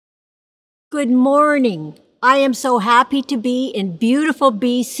Good morning. I am so happy to be in beautiful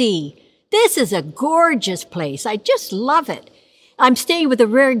BC. This is a gorgeous place. I just love it. I'm staying with a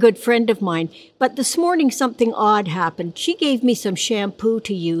very good friend of mine, but this morning something odd happened. She gave me some shampoo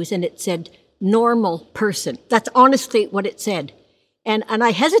to use and it said normal person. That's honestly what it said. And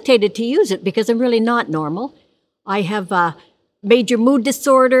I hesitated to use it because I'm really not normal. I have a major mood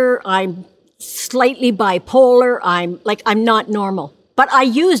disorder. I'm slightly bipolar. I'm not normal. But I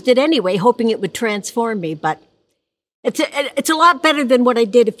used it anyway, hoping it would transform me. But it's a lot better than what I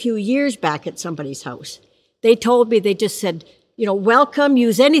did a few years back at somebody's house. They told me, they just said, welcome,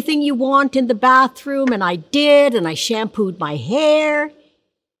 use anything you want in the bathroom. And I did, and I shampooed my hair.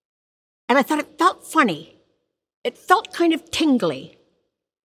 And I thought it felt funny. It felt kind of tingly.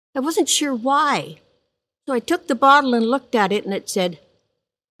 I wasn't sure why. So I took the bottle and looked at it, and it said,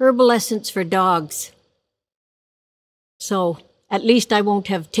 herbal essence for dogs. So at least I won't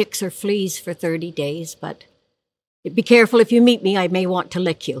have ticks or fleas for 30 days, but be careful if you meet me, I may want to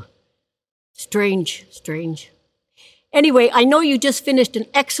lick you. Strange. Anyway, I know you just finished an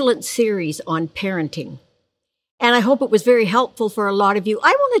excellent series on parenting, and I hope it was very helpful for a lot of you.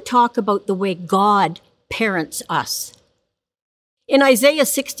 I want to talk about the way God parents us. In Isaiah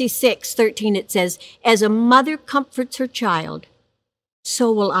 66:13, it says, as a mother comforts her child, so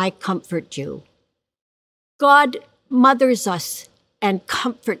will I comfort you. God mothers us and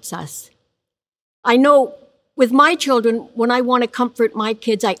comforts us. I know with my children, when I want to comfort my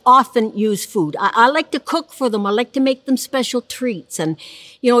kids, I often use food. I like to cook for them. I like to make them special treats. And,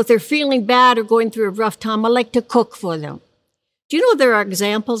 if they're feeling bad or going through a rough time, I like to cook for them. Do you know there are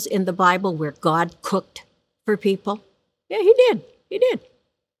examples in the Bible where God cooked for people? Yeah, he did.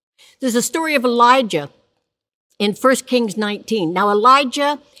 There's a story of Elijah in 1 Kings 19. Now,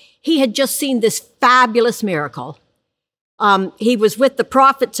 Elijah, he had just seen this fabulous miracle. He was with the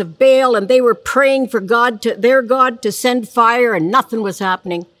prophets of Baal, and they were praying for their God to send fire, and nothing was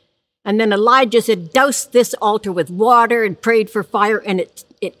happening. And then Elijah said, douse this altar with water, and prayed for fire, and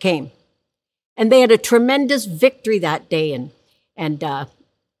it came. And they had a tremendous victory that day,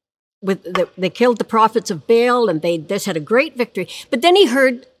 they killed the prophets of Baal, and they just had a great victory. But then he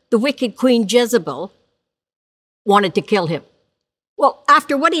heard the wicked Queen Jezebel wanted to kill him. Well,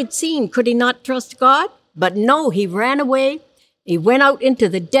 after what he'd seen, could he not trust God? But no, he ran away. He went out into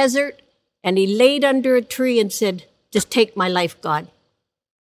the desert, and he laid under a tree and said, just take my life, God.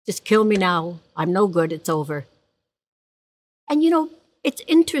 Just kill me now. I'm no good. It's over. And it's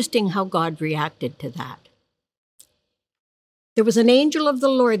interesting how God reacted to that. There was an angel of the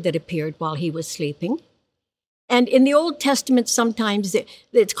Lord that appeared while he was sleeping. And in the Old Testament, sometimes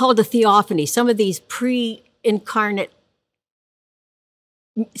it's called a theophany, some of these pre-incarnate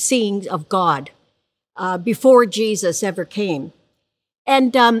seeings of God before Jesus ever came.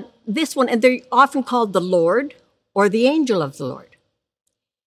 And this one, and they're often called the Lord or the angel of the Lord.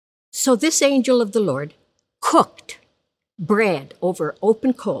 So this angel of the Lord cooked bread over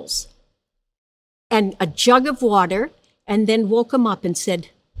open coals and a jug of water, and then woke him up and said,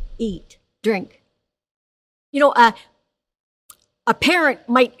 eat, drink. A parent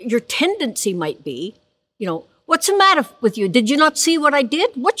your tendency might be, what's the matter with you? Did you not see what I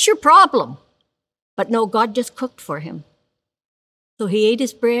did? What's your problem? But no, God just cooked for him. So he ate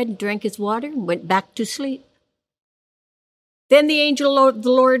his bread, drank his water, and went back to sleep. Then the angel of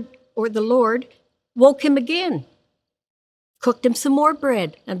the Lord woke him again, cooked him some more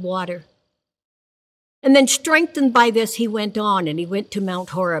bread and water. And then strengthened by this, he went on, and he went to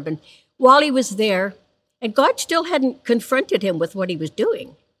Mount Horeb. And while he was there, and God still hadn't confronted him with what he was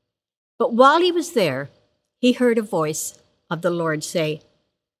doing, but while he was there, he heard a voice of the Lord say,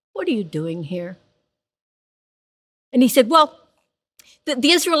 what are you doing here? And he said, well,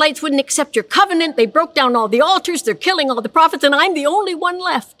 the Israelites wouldn't accept your covenant. They broke down all the altars. They're killing all the prophets, and I'm the only one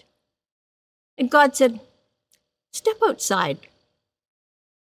left. And God said, step outside.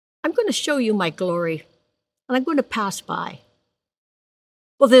 I'm going to show you my glory, and I'm going to pass by.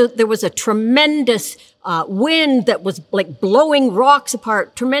 Well, there was a tremendous wind that was like blowing rocks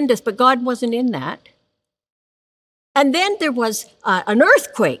apart, tremendous, but God wasn't in that. And then there was an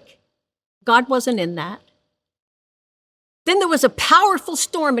earthquake. God wasn't in that. Then there was a powerful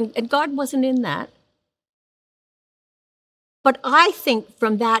storm, and God wasn't in that. But I think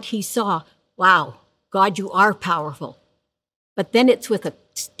from that he saw, wow, God, you are powerful. But then it's with a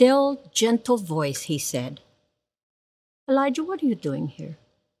still, gentle voice, he said, Elijah, what are you doing here?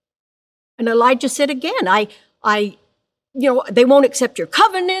 And Elijah said again, they won't accept your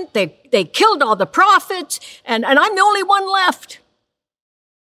covenant. They killed all the prophets, and I'm the only one left.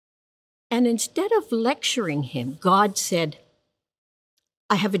 And instead of lecturing him, God said,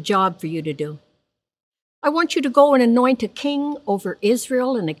 I have a job for you to do. I want you to go and anoint a king over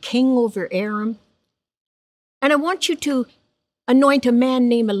Israel and a king over Aram. And I want you to anoint a man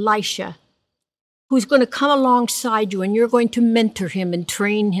named Elisha, who's going to come alongside you, and you're going to mentor him and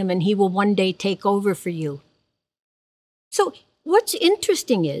train him, and he will one day take over for you. So what's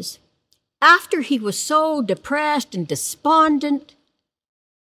interesting is, after he was so depressed and despondent,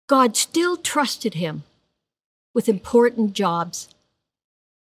 God still trusted him with important jobs.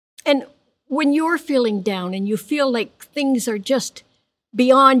 And when you're feeling down and you feel like things are just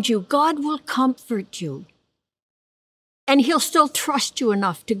beyond you, God will comfort you. And he'll still trust you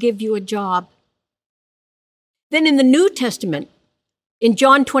enough to give you a job. Then in the New Testament, in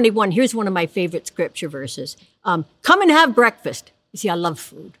John 21, here's one of my favorite scripture verses. Come and have breakfast. You see, I love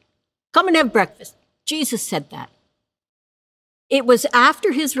food. Come and have breakfast. Jesus said that. It was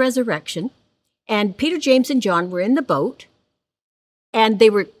after his resurrection, and Peter, James, and John were in the boat, and they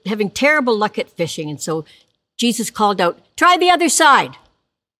were having terrible luck at fishing. And so Jesus called out, try the other side.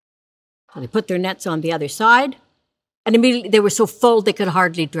 So they put their nets on the other side, and immediately they were so full they could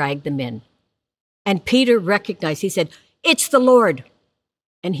hardly drag them in. And Peter recognized, he said, it's the Lord.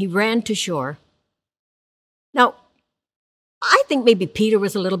 And he ran to shore. Now, I think maybe Peter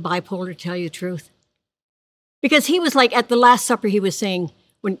was a little bipolar, to tell you the truth. Because he was like, at the Last Supper, he was saying,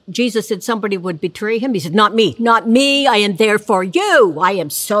 when Jesus said somebody would betray him, he said, not me, not me, I am there for you. I am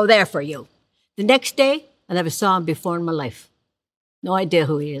so there for you. The next day, I never saw him before in my life. No idea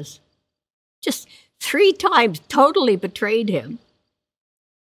who he is. Just 3 times totally betrayed him.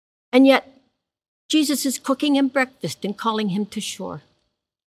 And yet, Jesus is cooking him breakfast and calling him to shore.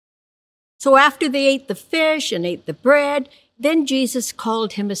 So after they ate the fish and ate the bread, then Jesus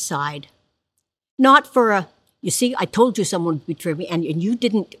called him aside. Not for you see, I told you someone would betray me, and you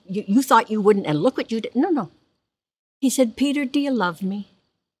didn't, you thought you wouldn't, and look what you did. No. He said, Peter, do you love me?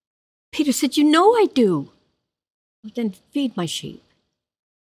 Peter said, you know I do. Well, then feed my sheep.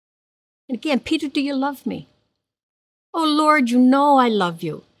 And again, Peter, do you love me? Oh, Lord, you know I love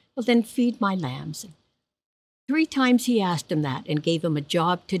you. Well, then feed my lambs. 3 times he asked him that and gave him a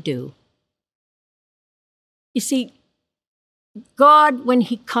job to do. You see, God, when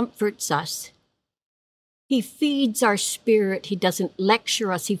he comforts us, he feeds our spirit. He doesn't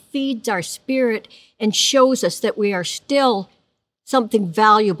lecture us. He feeds our spirit and shows us that we are still something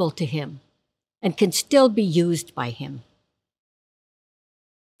valuable to him and can still be used by him.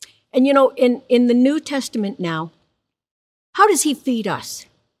 And you know, in the New Testament now, how does he feed us?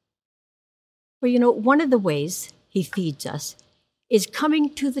 Well, you know, one of the ways he feeds us is coming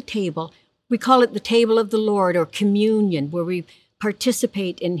to the table. We call it the table of the Lord, or communion, where we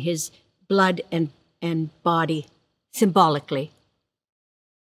participate in his blood and body symbolically.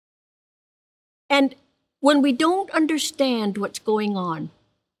 And when we don't understand what's going on,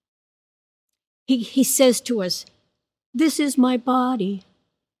 he says to us, this is my body,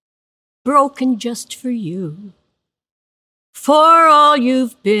 broken just for you. For all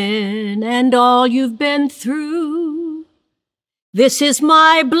you've been and all you've been through, this is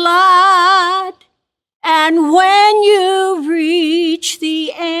my blood, and when you reach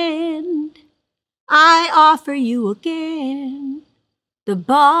the end, I offer you again the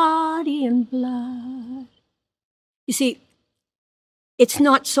body and blood. You see, it's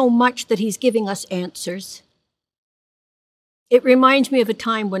not so much that he's giving us answers. It reminds me of a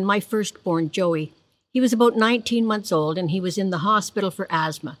time when my firstborn, Joey, he was about 19 months old, and he was in the hospital for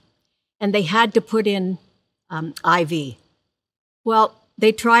asthma, and they had to put in IV. Well,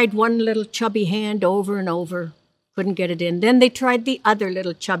 they tried one little chubby hand over and over, couldn't get it in. Then they tried the other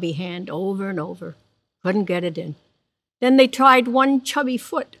little chubby hand over and over, couldn't get it in. Then they tried one chubby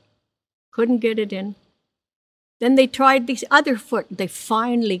foot, couldn't get it in. Then they tried the other foot, they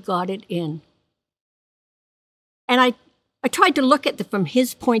finally got it in. And I tried to look at it from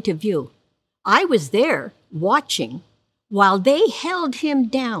his point of view. I was there watching while they held him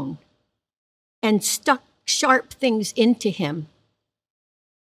down and stuck sharp things into him.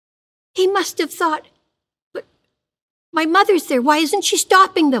 He must have thought, but my mother's there. Why isn't she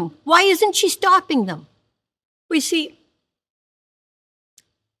stopping them? Why isn't she stopping them? We see,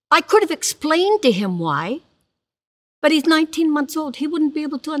 I could have explained to him why, but he's 19 months old. He wouldn't be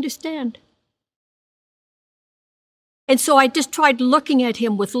able to understand. And so I just tried looking at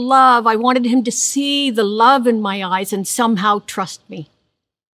him with love. I wanted him to see the love in my eyes and somehow trust me.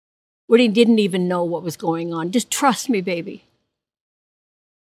 When he didn't even know what was going on. Just trust me, baby.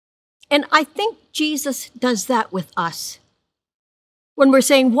 And I think Jesus does that with us. When we're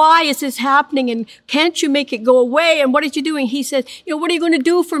saying, why is this happening? And can't you make it go away? And what are you doing? He says, what are you going to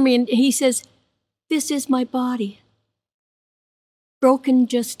do for me? And he says, this is my body. broken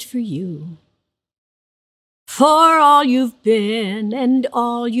just for you. For all you've been and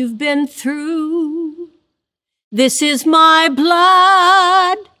all you've been through. This is my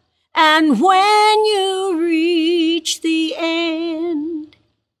blood, and when you reach the end,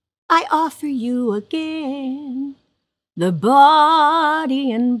 I offer you again the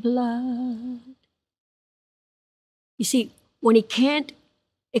body and blood. You see, when he can't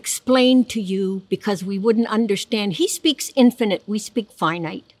explain to you because we wouldn't understand, he speaks infinite, we speak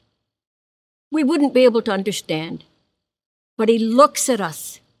finite. We wouldn't be able to understand. But he looks at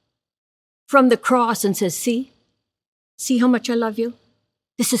us from the cross and says, see how much I love you?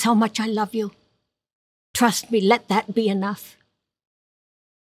 This is how much I love you. Trust me, let that be enough.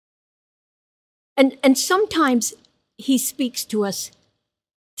 And sometimes he speaks to us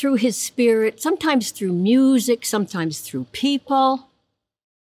through his Spirit, sometimes through music, sometimes through people.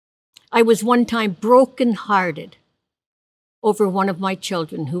 I was one time brokenhearted over one of my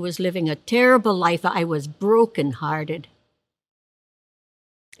children who was living a terrible life. I was brokenhearted.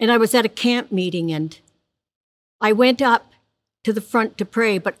 And I was at a camp meeting, and I went up to the front to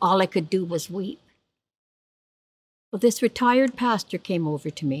pray, but all I could do was weep. Well, this retired pastor came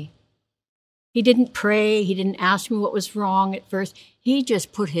over to me. He didn't pray. He didn't ask me what was wrong at first. He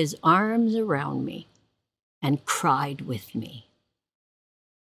just put his arms around me and cried with me.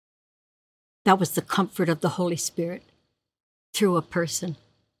 That was the comfort of the Holy Spirit through a person.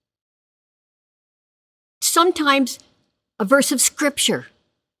 Sometimes a verse of Scripture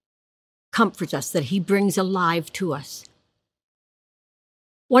comforts us, that he brings alive to us.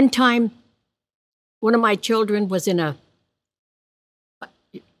 One time, one of my children was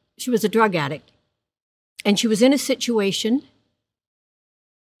she was a drug addict, and she was in a situation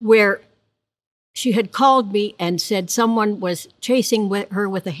where she had called me and said someone was chasing her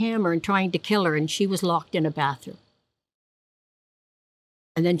with a hammer and trying to kill her, and she was locked in a bathroom.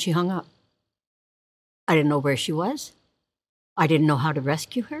 And then she hung up. I didn't know where she was. I didn't know how to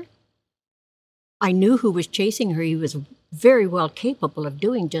rescue her. I knew who was chasing her. He was very well capable of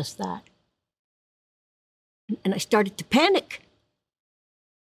doing just that. And I started to panic.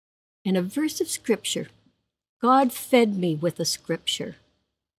 In a verse of Scripture, God fed me with a scripture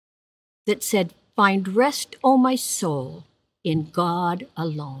that said, "Find rest, O my soul, in God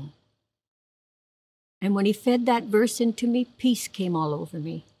alone." And when he fed that verse into me, peace came all over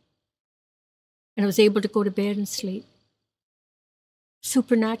me. And I was able to go to bed and sleep.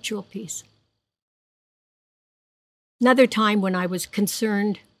 Supernatural peace. Another time when I was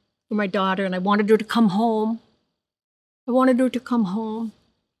concerned for my daughter and I wanted her to come home.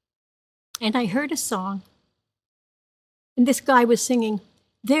 And I heard a song. And this guy was singing,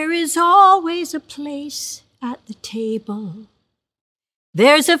 "There is always a place at the table.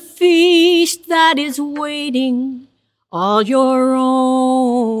 There's a feast that is waiting, all your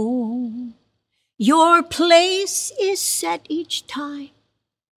own. Your place is set each time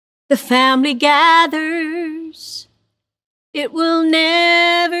the family gathers. It will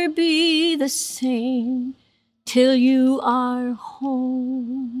never be the same till you are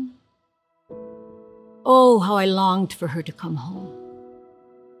home." Oh, how I longed for her to come home.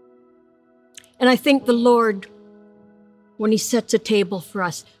 And I think the Lord, when he sets a table for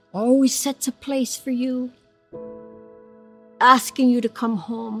us, always sets a place for you, asking you to come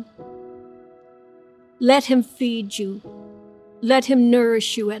home. Let him feed you. Let him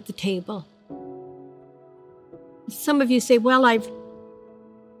nourish you at the table. Some of you say, well, I've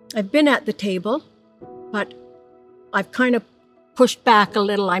been at the table, but I've kind of pushed back a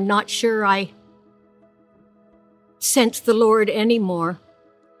little. I'm not sure I sense the Lord anymore.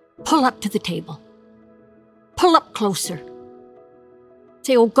 Pull up to the table. Pull up closer.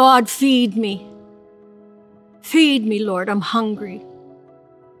 Say, "Oh God, feed me. Feed me, Lord, I'm hungry."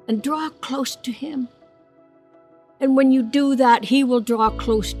 And draw close to him. And when you do that, he will draw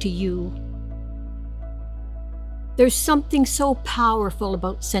close to you. There's something so powerful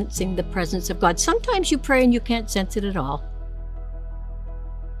about sensing the presence of God. Sometimes you pray and you can't sense it at all.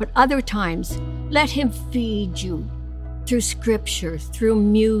 But other times, let him feed you through Scripture, through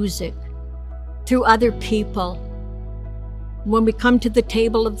music, through other people. When we come to the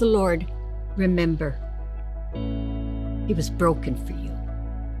table of the Lord, remember, he was broken for you.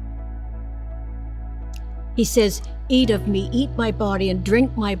 He says, "Eat of me, eat my body, and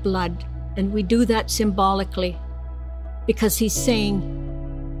drink my blood." And we do that symbolically because he's saying,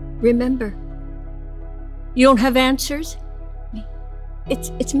 remember, you don't have answers?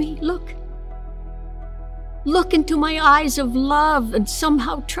 It's me. Look. Look into my eyes of love and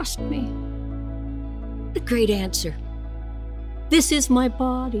somehow trust me. The great answer. This is my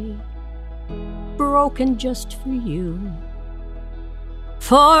body, broken just for you.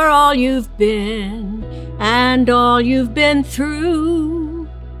 for all you've been and all you've been through.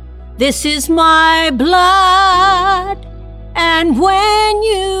 This is my blood, and when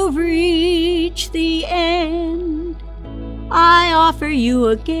you reach the end, I offer you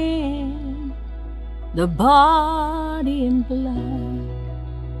again the body and blood.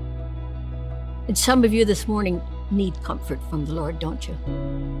 And some of you this morning need comfort from the Lord, don't you?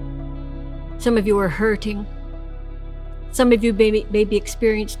 Some of you are hurting. Some of you maybe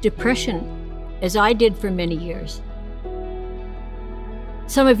experienced depression, as I did for many years.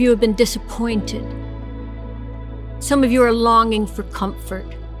 Some of you have been disappointed. Some of you are longing for comfort.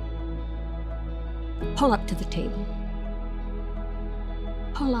 Pull up to the table.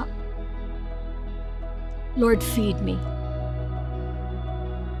 Pull up. Lord, feed me.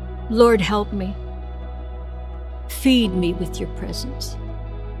 Lord, help me. Feed me with your presence.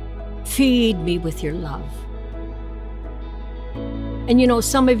 Feed me with your love. And you know,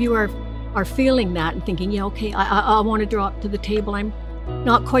 some of you are feeling that and thinking, yeah, okay, I want to draw up to the table. I'm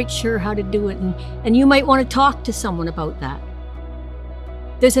not quite sure how to do it. And you might want to talk to someone about that.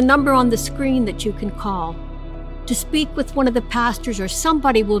 There's a number on the screen that you can call to speak with one of the pastors, or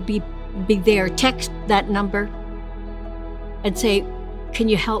somebody will be there. Text that number and say, can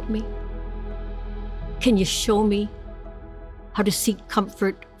you help me? Can you show me how to seek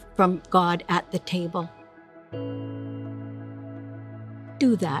comfort from God at the table?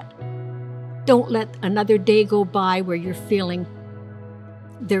 Do that. Don't let another day go by where you're feeling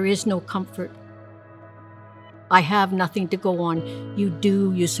there is no comfort. I have nothing to go on. You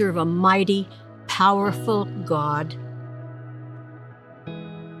do. You serve a mighty, powerful God.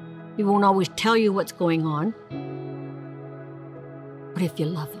 He won't always tell you what's going on. But if you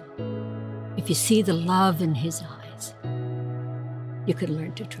love him, if you see the love in his eyes, you can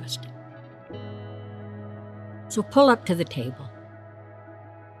learn to trust him. So pull up to the table.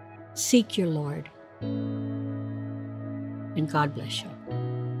 Seek your Lord. And God bless you.